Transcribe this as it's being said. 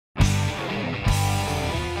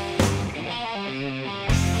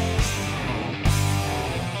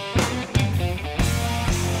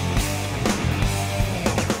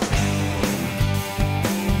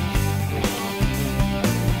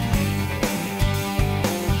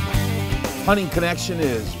Hunting Connection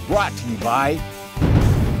is brought to you by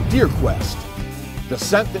Deer Quest, the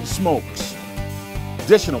scent that smokes.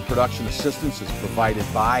 Additional production assistance is provided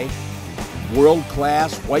by World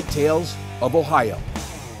Class Whitetails of Ohio,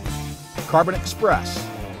 Carbon Express,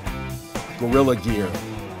 Gorilla Gear,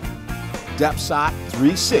 Depsot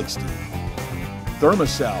 360,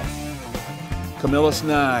 Thermacell, Camillus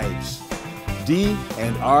Knives,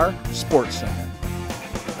 D&R Sports Center,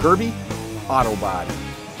 Kirby Auto Body,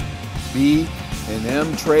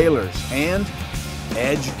 B&M Trailers, and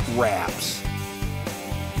Edge Wraps.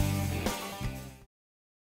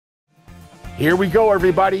 Here we go,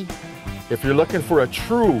 everybody. If you're looking for a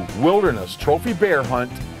true wilderness trophy bear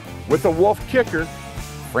hunt with a wolf kicker,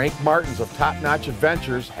 Frank Martins of Top Notch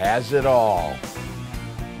Adventures has it all.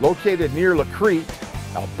 Located near La Crete,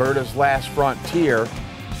 Alberta's last frontier,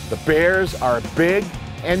 the bears are big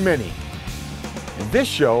and many. In this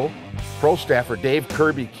show, pro staffer Dave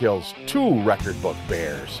Kirby kills 2 record book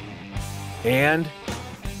bears. And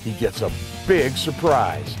he gets a big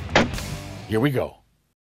surprise. Here we go.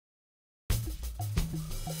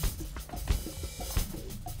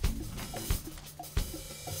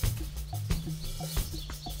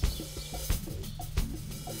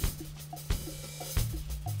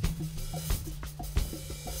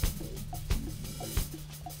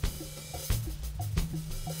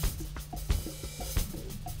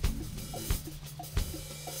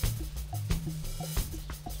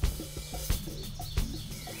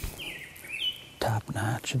 Top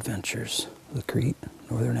Notch Adventures, La Crete,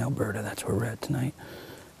 northern Alberta. That's where we're at tonight.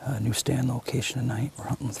 New stand location tonight. We're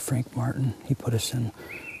hunting with Frank Martin. He put us in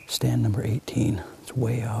stand number 18. It's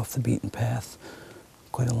way off the beaten path.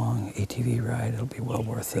 Quite a long ATV ride. It'll be well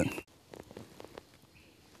worth it.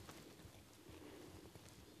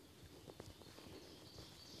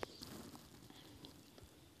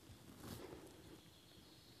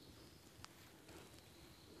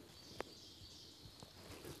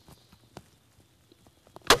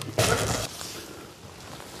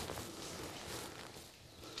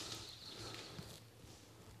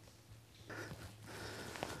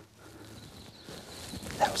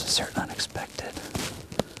 That was a certain unexpected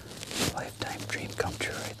lifetime dream come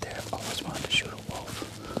true right there. I've always wanted to shoot a wolf.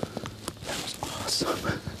 That was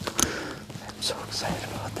awesome. I'm so excited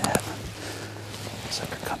about that.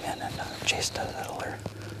 Sucker come in and chased a little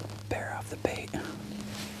bear off the bait.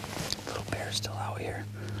 Little bear's still out here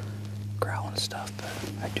growling and stuff,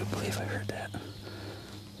 but I do believe I heard that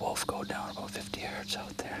wolf go down about 50 yards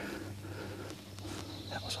out there.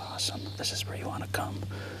 That was awesome. This is where you want to come.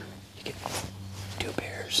 You get 2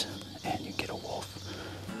 bears and you get a wolf.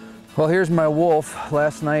 Well, here's my wolf.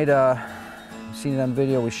 Last night, seen it on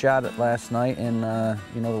video, we shot it last night, and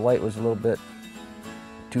you know, the light was a little bit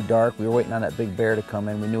too dark. We were waiting on that big bear to come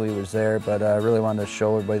in. We knew he was there, but I really wanted to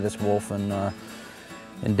show everybody this wolf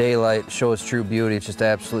in daylight, show his true beauty. It's just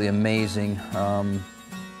absolutely amazing.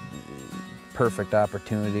 Perfect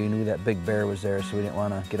opportunity. We knew that big bear was there, so we didn't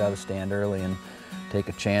want to get out of the stand early and take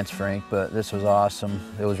a chance, Frank, but this was awesome.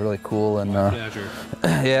 It was really cool, and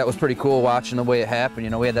yeah, it was pretty cool watching the way it happened. You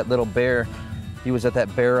know, we had that little bear. He was at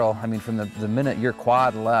that barrel. I mean, from the minute your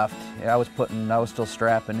quad left, I was still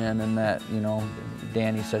strapping in, and that, you know,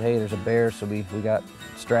 Danny said, hey, there's a bear, so we got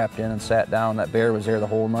strapped in and sat down. That bear was there the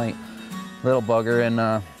whole night, little bugger,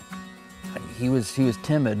 and he was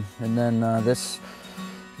timid, and then this,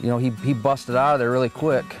 you know, he busted out of there really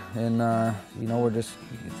quick, and you know, we're just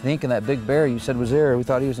thinking that big bear you said was there, we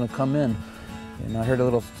thought he was going to come in, and I heard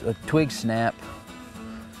a twig snap,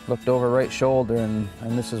 looked over right shoulder, and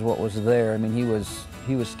this is what was there. I mean, he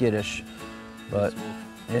was skittish, but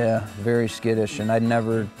yeah, very skittish, and I'd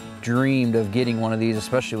never dreamed of getting one of these,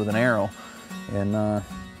 especially with an arrow, and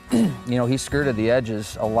you know, he skirted the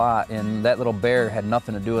edges a lot, and that little bear had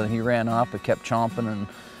nothing to do with it. He ran off but kept chomping and,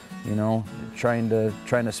 you know, trying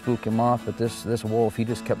to spook him off, but this wolf, he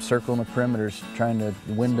just kept circling the perimeters, trying to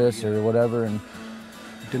wind us or whatever, and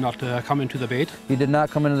did not come into the bait? He did not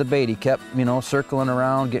come into the bait. He kept, you know, circling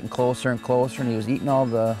around, getting closer and closer, and he was eating all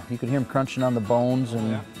you could hear him crunching on the bones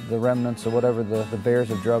and the remnants of whatever the bears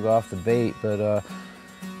have drug off the bait, but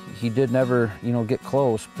he did never, you know, get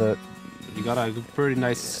close, but you got a pretty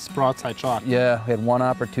nice broadside shot. Yeah, we had one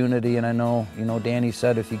opportunity, and I know, you know, Danny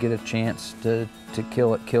said if you get a chance to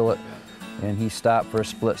kill it, kill it. And he stopped for a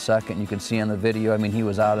split second. You can see on the video, I mean, he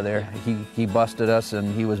was out of there. He busted us,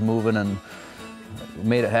 and he was moving and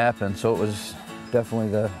made it happen. So it was definitely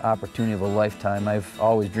the opportunity of a lifetime. I've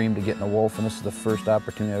always dreamed of getting a wolf, and this is the first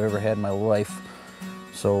opportunity I've ever had in my life.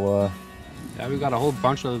 So yeah, we got a whole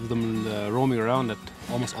bunch of them roaming around at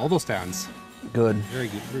almost all those stands. Good. Very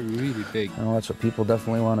good, really big. You know, that's what people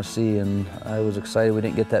definitely want to see, and I was excited we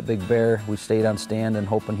didn't get that big bear. We stayed on stand and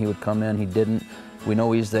hoping he would come in. He didn't. We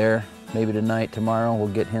know he's there. Maybe tonight, tomorrow, we'll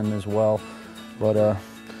get him as well. But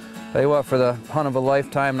tell you what, for the hunt of a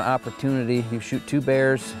lifetime, the opportunity, you shoot 2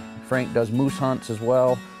 bears. Frank does moose hunts as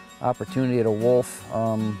well. Opportunity at a wolf.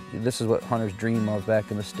 This is what hunters dream of back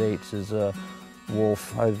in the States, is a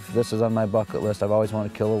wolf. This is on my bucket list. I've always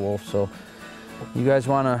wanted to kill a wolf. So you guys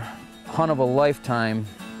want a hunt of a lifetime,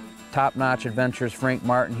 top-notch adventures. Frank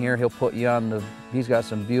Martin here, he'll put you on the, he's got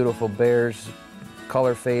some beautiful bears,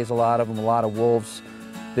 color phase, a lot of them, a lot of wolves,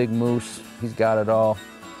 big moose, he's got it all.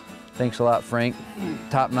 Thanks a lot, Frank.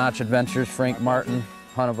 Top-notch adventures, Frank Martin,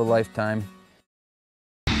 hunt of a lifetime.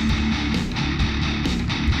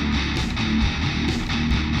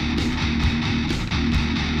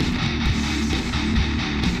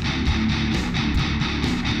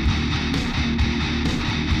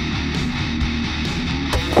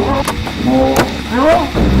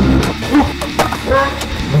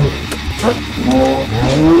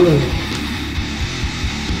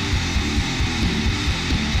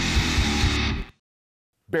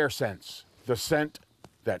 Bear Sense, the scent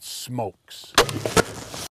that smokes.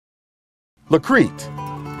 Lacrete,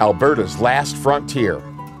 Alberta's last frontier.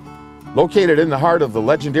 Located in the heart of the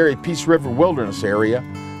legendary Peace River Wilderness area,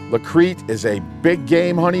 Lacrete is a big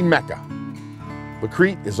game hunting mecca.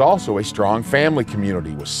 Lacrete is also a strong family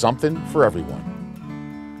community with something for everyone.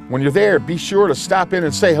 When you're there, be sure to stop in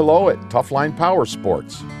and say hello at Tough Line Power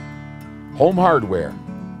Sports, Home Hardware,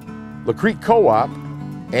 Lacrete Co-op,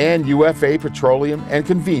 and UFA Petroleum and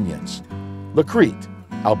Convenience. Lacrete,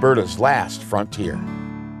 Alberta's last frontier.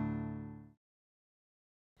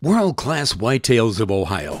 World-class Whitetails of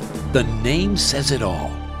Ohio. The name says it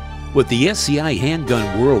all. With the SCI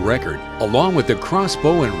Handgun World Record, along with the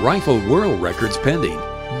Crossbow and Rifle World Records pending,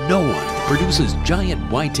 no one produces giant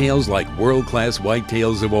whitetails like World-class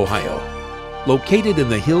Whitetails of Ohio. Located in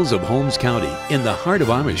the hills of Holmes County, in the heart of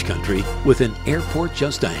Amish country, with an airport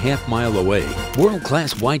just a half-mile away,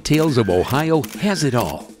 World-class Whitetails of Ohio has it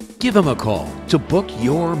all. Give them a call to book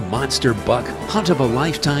your monster buck hunt of a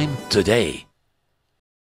lifetime today.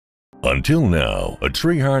 Until now, a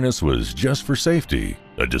tree harness was just for safety,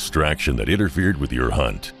 a distraction that interfered with your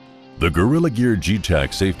hunt. The Gorilla Gear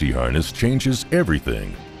G-Tac safety harness changes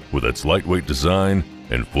everything with its lightweight design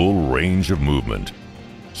and full range of movement,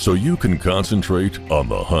 so you can concentrate on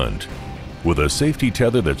the hunt. With a safety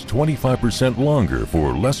tether that's 25% longer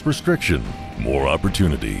for less restriction, more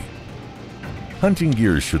opportunity. Hunting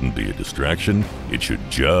gear shouldn't be a distraction, it should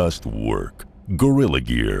just work. Gorilla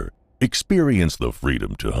Gear. Experience the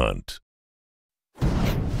freedom to hunt.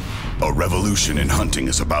 A revolution in hunting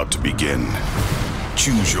is about to begin.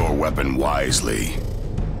 Choose your weapon wisely.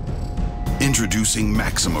 Introducing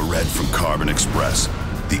Maxima Red from Carbon Express,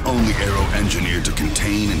 the only arrow engineered to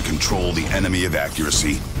contain and control the enemy of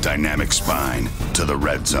accuracy, dynamic spine, to the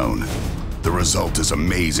red zone. The result is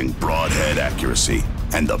amazing broadhead accuracy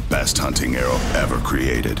and the best hunting arrow ever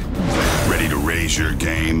created. Ready to raise your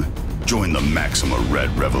game? Join the Maxima Red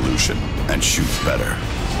revolution and shoot better.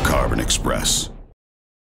 Carbon Express.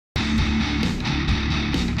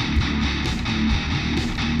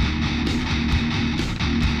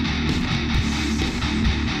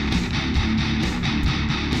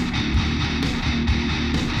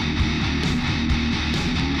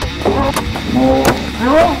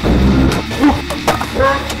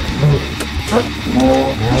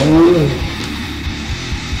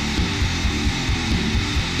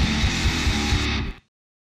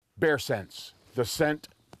 Bear Sense, the scent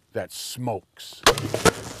that smokes.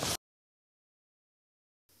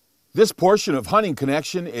 This portion of Hunting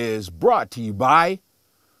Connection is brought to you by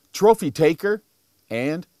Trophy Taker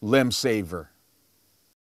and Limb Saver.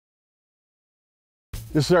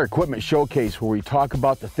 This is our equipment showcase where we talk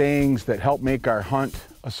about the things that help make our hunt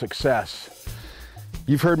a success.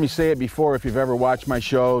 You've heard me say it before if you've ever watched my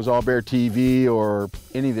shows, All Bear TV, or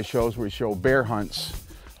any of the shows where we show bear hunts.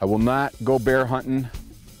 I will not go bear hunting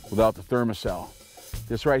without the Thermacell.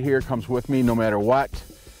 This right here comes with me no matter what,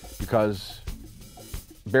 because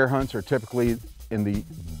bear hunts are typically in the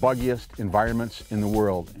buggiest environments in the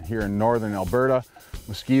world. Here in northern Alberta,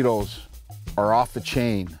 mosquitoes are off the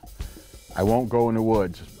chain. I won't go in the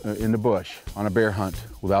woods, in the bush, on a bear hunt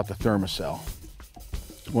without the Thermacell.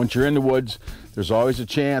 Once you're in the woods, there's always a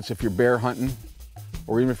chance if you're bear hunting,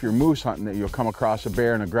 or even if you're moose hunting, that you'll come across a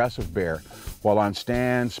bear, an aggressive bear. While on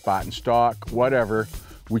stand, spot and stalk, whatever,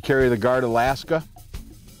 we carry the Guard Alaska.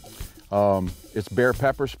 It's bear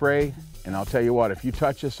pepper spray, and I'll tell you what, if you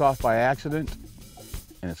touch this off by accident,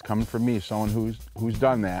 and it's coming from me, someone who's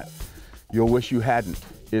done that, you'll wish you hadn't.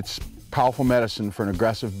 It's powerful medicine for an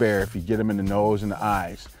aggressive bear if you get him in the nose and the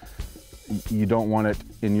eyes. You don't want it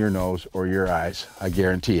in your nose or your eyes, I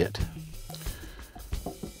guarantee it.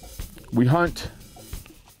 We hunt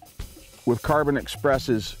with Carbon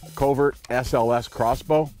Express's Covert SLS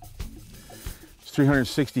crossbow. It's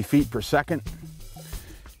 360 feet per second.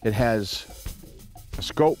 It has a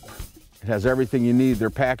scope. It has everything you need. Their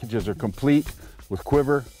packages are complete with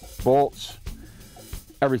quiver, bolts,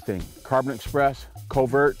 everything. Carbon Express,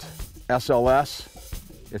 Covert, SLS.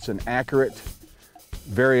 It's an accurate,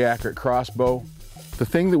 very accurate crossbow. The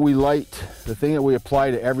thing that we light, the thing that we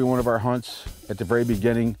apply to every one of our hunts at the very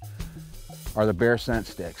beginning are the bear scent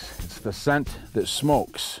sticks. It's the scent that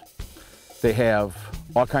smokes. They have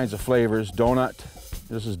all kinds of flavors. Donut,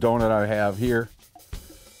 this is donut I have here.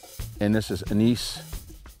 And this is anise,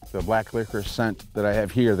 the black licorice scent that I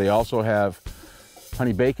have here. They also have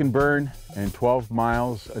honey bacon burn and 12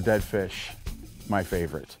 miles of dead fish, my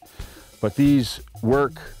favorite. But these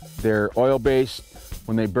work, they're oil-based.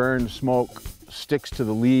 When they burn, smoke sticks to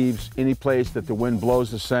the leaves. Any place that the wind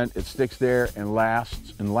blows the scent, it sticks there and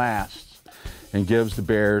lasts and lasts and gives the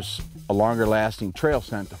bears a longer lasting trail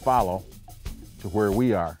scent to follow to where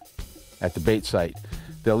we are at the bait site.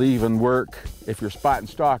 They'll even work, if you're spot and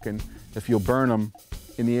stalking, if you'll burn them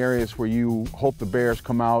in the areas where you hope the bears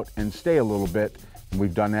come out and stay a little bit, and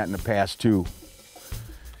we've done that in the past too.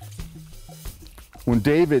 When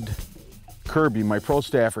David Kirby, my pro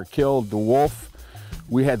staffer, killed the wolf,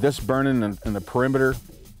 we had this burning in the perimeter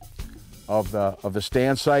of the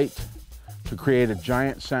stand site to create a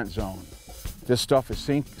giant scent zone. This stuff is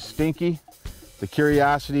stinky. The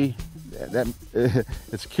Curiosity,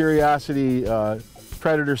 it's Curiosity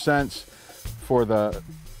predator scents for the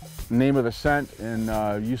name of the scent,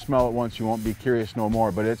 and you smell it once, you won't be curious no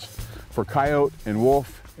more. But it's for coyote and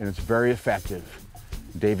wolf, and it's very effective.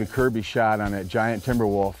 David Kirby shot on that giant timber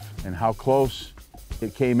wolf, and how close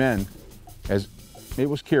it came in, as it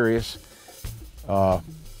was curious,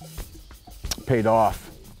 paid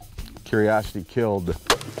off. Curiosity killed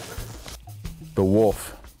the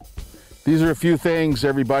wolf. These are a few things,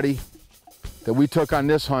 everybody, that we took on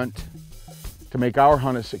this hunt to make our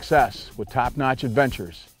hunt a success with top-notch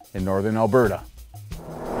adventures in northern Alberta.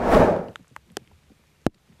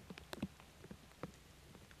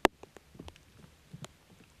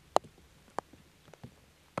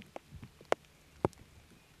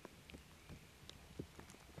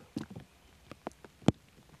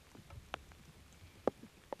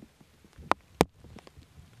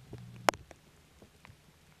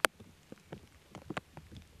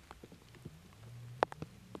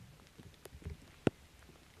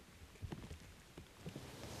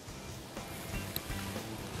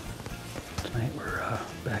 Tonight we're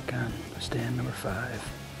back on stand number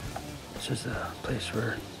 5. This is the place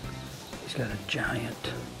where he's got a giant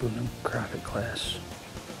Boone and Crockett class,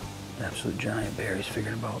 absolute giant bear. He's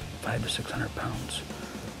figuring about 500 to 600 pounds.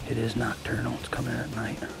 It is nocturnal, it's coming in at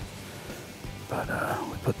night. But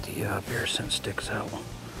we put the bear scent sticks out.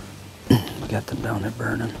 We got them down there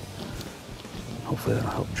burning. Hopefully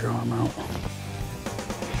that'll help draw them out.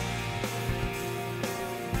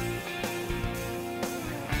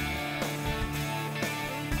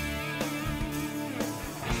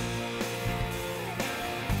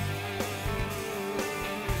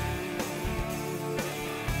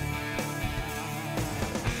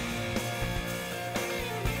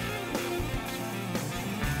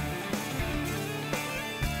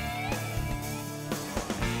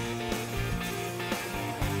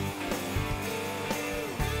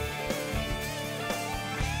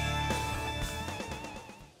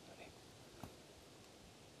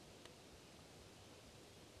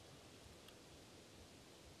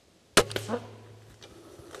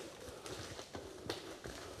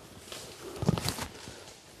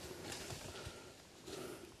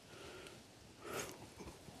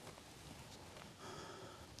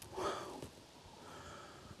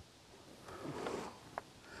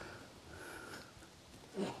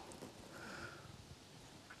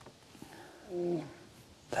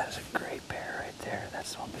 That is a great bear right there.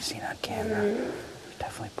 That's the one we've seen on camera.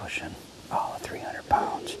 Definitely pushing all of 300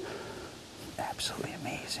 pounds. Absolutely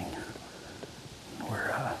amazing. We're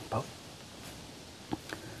about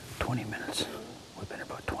 20 minutes. We've been here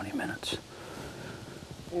about 20 minutes.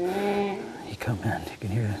 He come in, you can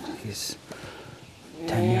hear it. He's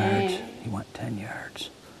 10 yards. He went 10 yards.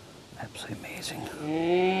 Absolutely amazing.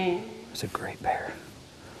 It's a great bear.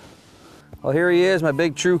 Well, here he is, my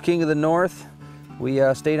big true king of the north. We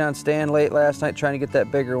stayed on stand late last night trying to get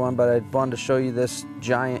that bigger one, but I wanted to show you this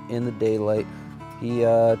giant in the daylight. He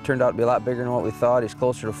turned out to be a lot bigger than what we thought. He's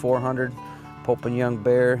closer to 400 Popping young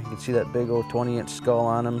bear. You can see that big old 20-inch skull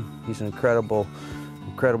on him. He's an incredible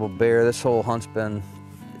bear. This whole hunt's been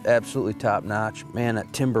absolutely top notch. Man,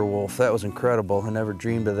 that timber wolf, that was incredible. I never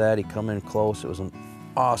dreamed of that. He come in close. It was an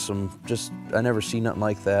awesome, I never seen nothing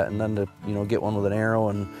like that. And then to, you know, get one with an arrow.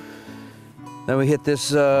 And then we hit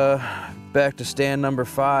this back to stand number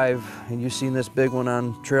 5, and you seen this big one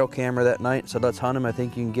on trail camera that night. So let's hunt him. I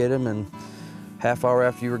think you can get him. And half hour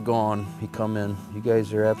after you were gone, he come in. You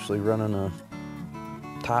guys are absolutely running a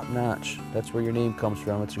top notch. That's where your name comes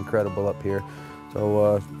from. It's incredible up here.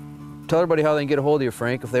 So tell everybody how they can get a hold of you,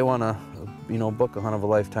 Frank, if they want to, you know, book a hunt of a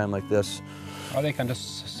lifetime like this. Or they can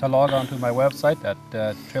just log on to my website at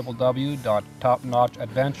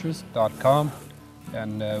www.topnotchadventures.com,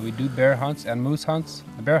 and we do bear hunts and moose hunts.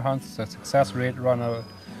 The bear hunts, the success rate run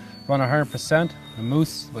 100%. The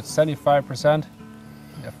moose with 75%.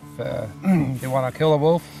 If they want to kill a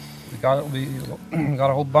wolf, we got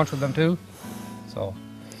a whole bunch of them too. So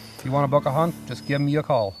if you want to book a hunt, just give me a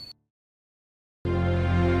call.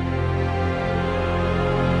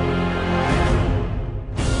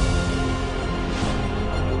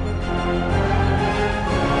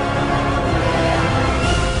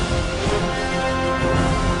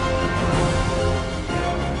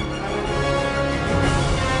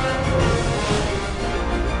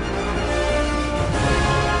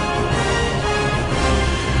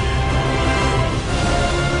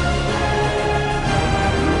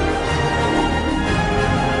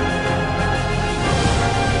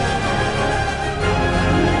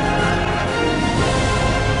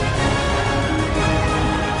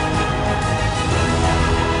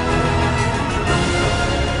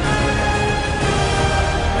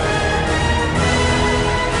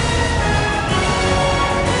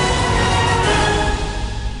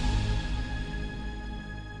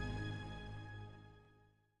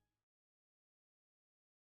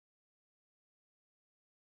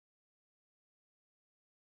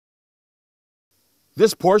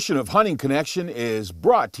 This portion of Hunting Connection is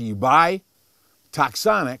brought to you by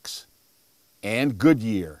Toxonics and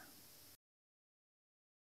Goodyear.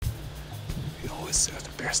 We always at the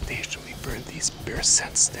bear station, we burn these bear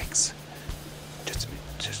scent sticks. Just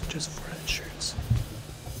for insurance.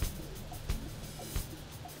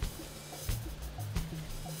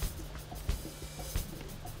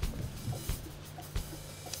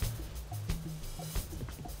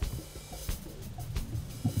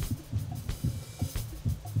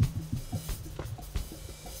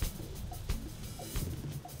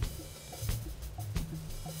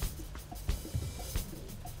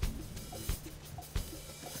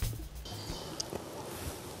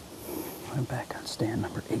 I'm back on stand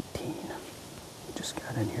number 18. Just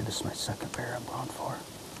got in here. This is my second bear I'm going for.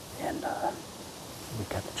 And we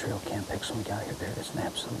got the trail cam pics when we got here. There is an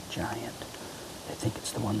absolute giant. I think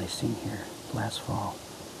it's the one they seen here last fall.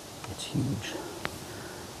 It's huge.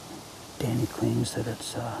 Danny claims that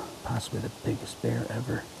it's possibly the biggest bear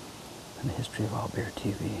ever in the history of All Bear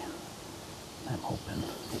TV. I'm hoping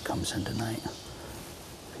he comes in tonight.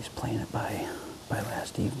 If he's playing it by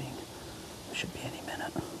last evening, it should be any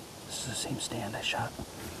minute. This is the same stand I shot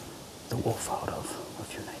the wolf out of a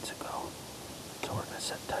few nights ago. So we're gonna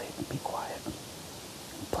sit tight and be quiet and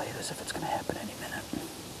play it as if it's gonna happen any minute.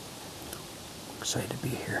 Excited to be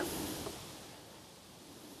here.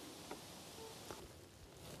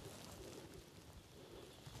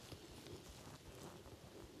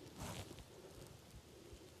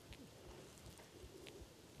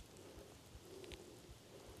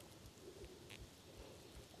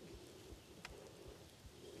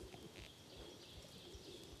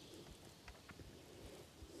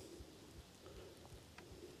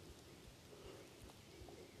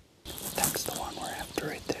 That's the one we're after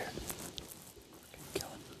right there. Kill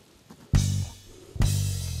him.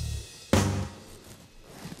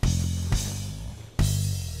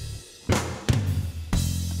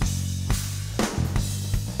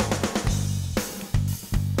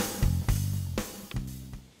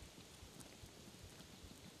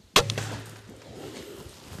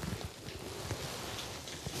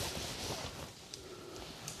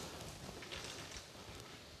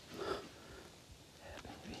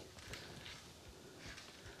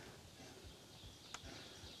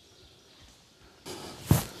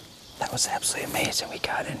 That was absolutely amazing. We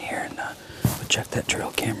got in here and we checked that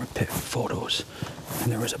trail camera photos,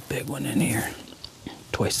 and there was a big one in here,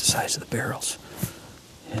 twice the size of the barrels.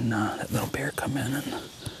 And that little bear come in and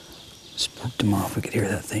spooked him off. We could hear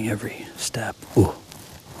that thing every step. Ooh,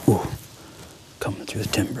 ooh, coming through the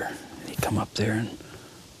timber. And he come up there, and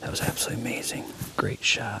that was absolutely amazing. Great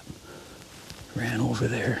shot. Ran over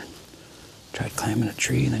there, tried climbing a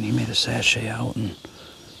tree, and then he made a sachet out and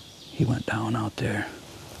he went down out there.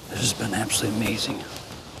 This has been absolutely amazing.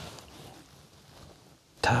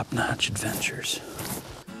 Top-notch adventures.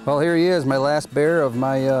 Well, here he is, my last bear of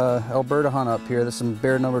my Alberta hunt up here. This is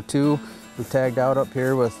bear number 2. We tagged out up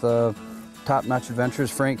here with Top-notch adventures.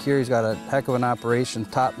 Frank here, he's got a heck of an operation.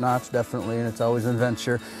 Top-notch, definitely, and it's always an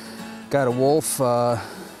adventure. Got a wolf.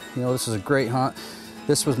 You know, this is a great hunt.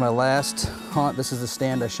 This was my last hunt. This is the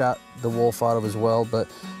stand I shot the wolf out of as well, but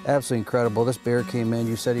absolutely incredible. This bear came in.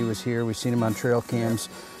 You said he was here. We've seen him on trail cams.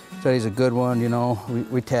 Said he's a good one, you know.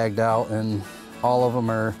 We tagged out, and all of them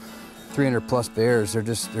are 300 plus bears.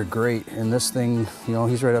 They're great. And this thing, you know,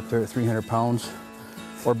 he's right up there at 300 pounds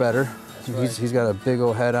or better. He's got a big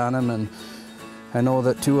old head on him, and I know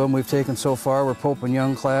that 2 of them we've taken so far were Pope and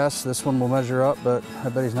Young class. This one will measure up, but I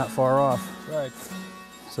bet he's not far off. Right.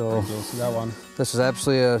 So You'll see that one. This is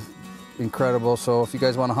absolutely incredible. So if you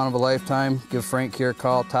guys want a hunt of a lifetime, give Frank here a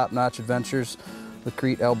call. Top-notch adventures with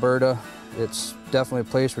Crete, Alberta. It's definitely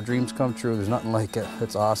a place where dreams come true. There's nothing like it.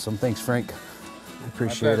 It's awesome. Thanks, Frank. I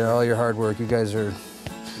appreciate it. All your hard work. You guys are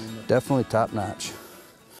definitely top-notch.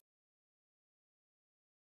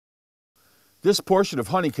 This portion of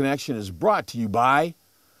Hunting Connection is brought to you by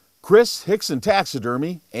Chris Hickson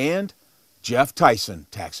Taxidermy and Jeff Tyson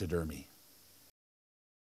Taxidermy.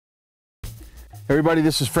 Everybody,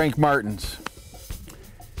 this is Frank Martins.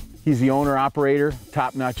 He's the owner-operator,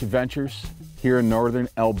 Top-Notch Adventures here in northern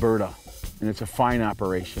Alberta, and it's a fine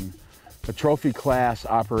operation, a trophy class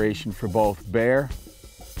operation for both bear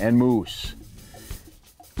and moose.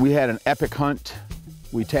 We had an epic hunt.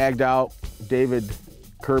 We tagged out, David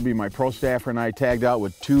Kirby, my pro staffer, and I tagged out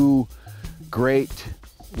with 2 great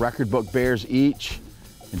record book bears each,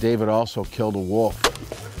 and David also killed a wolf.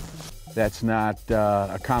 That's not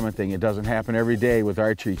a common thing. It doesn't happen every day with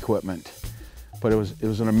archery equipment. But it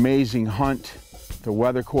was an amazing hunt. The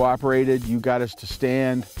weather cooperated. You got us to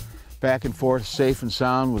stand back and forth safe and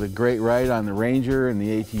sound with a great ride on the Ranger and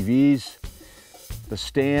the ATVs. The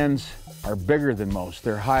stands are bigger than most.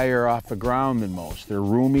 They're higher off the ground than most. They're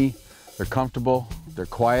roomy, they're comfortable, they're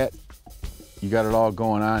quiet. You got it all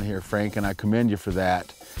going on here, Frank, and I commend you for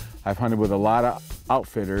that. I've hunted with a lot of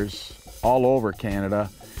outfitters all over Canada,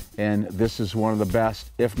 and this is one of the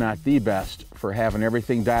best, if not the best, for having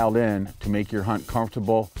everything dialed in to make your hunt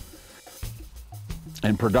comfortable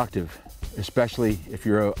and productive, especially if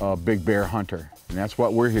you're a big bear hunter. And that's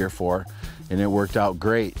what we're here for, and it worked out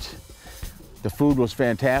great. The food was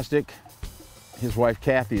fantastic. His wife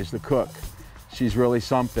Kathy is the cook. She's really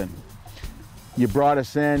something. You brought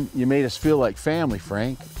us in, you made us feel like family,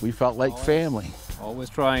 Frank. We felt like family. Always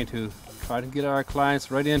trying to get our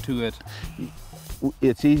clients right into it.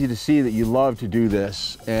 It's easy to see that you love to do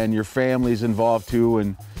this, and your family's involved too,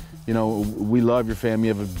 and you know, we love your family.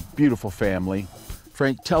 You have a beautiful family.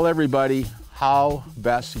 Frank, tell everybody how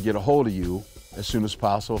best to get a hold of you as soon as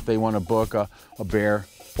possible if they want to book a bear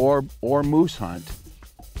or moose hunt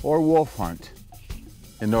or wolf hunt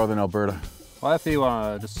in northern Alberta. Well, if you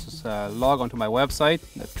want to just log onto my website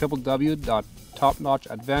at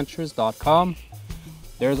www.topnotchadventures.com.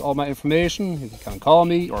 There's all my information. You can call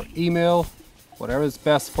me or email, whatever is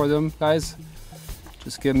best for them, guys.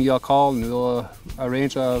 Just give me a call and we'll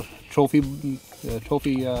arrange a trophy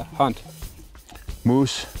hunt.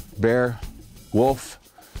 Moose, bear, wolf,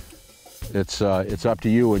 it's up to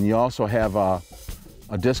you. And you also have a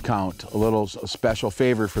discount, a special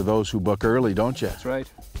favor for those who book early, don't you? That's right,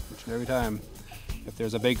 each and every time. If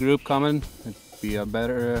there's a big group coming, it'd be a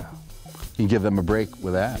better... You can give them a break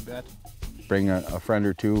with that. You bet. Bring a friend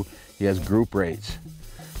or two. He has group rates.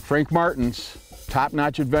 Frank Martins,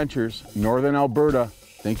 Top-Notch Adventures, Northern Alberta.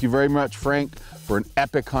 Thank you very much, Frank, for an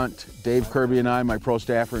epic hunt. Dave Kirby and I, my pro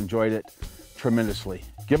staffer, enjoyed it tremendously.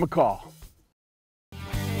 Give him a call.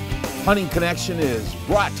 Hunting Connection is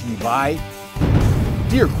brought to you by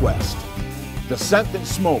Deer Quest, the scent that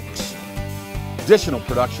smokes. Additional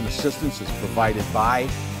production assistance is provided by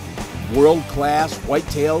World Class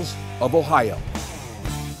Whitetails of Ohio,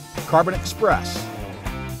 Carbon Express,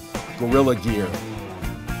 Gorilla Gear,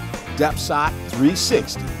 Depsot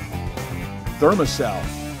 360, Thermacell,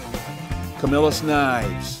 Camillus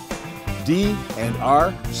Knives,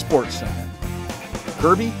 D&R Sports Center,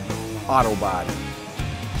 Kirby Auto Body,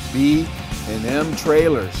 B&M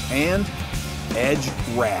Trailers, and Edge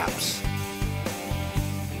Wraps.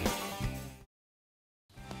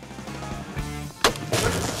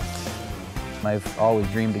 I've always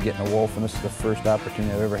dreamed of getting a wolf, and this is the first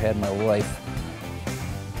opportunity I've ever had in my life.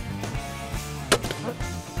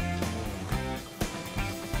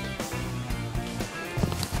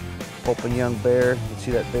 Open young bear. You can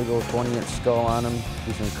see that big old 20-inch skull on him.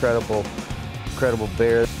 He's an incredible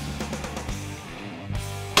bear.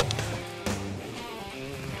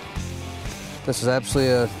 This is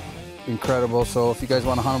absolutely incredible. So if you guys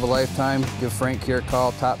want a hunt of a lifetime, give Frank here a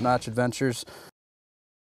call, Top Notch Adventures.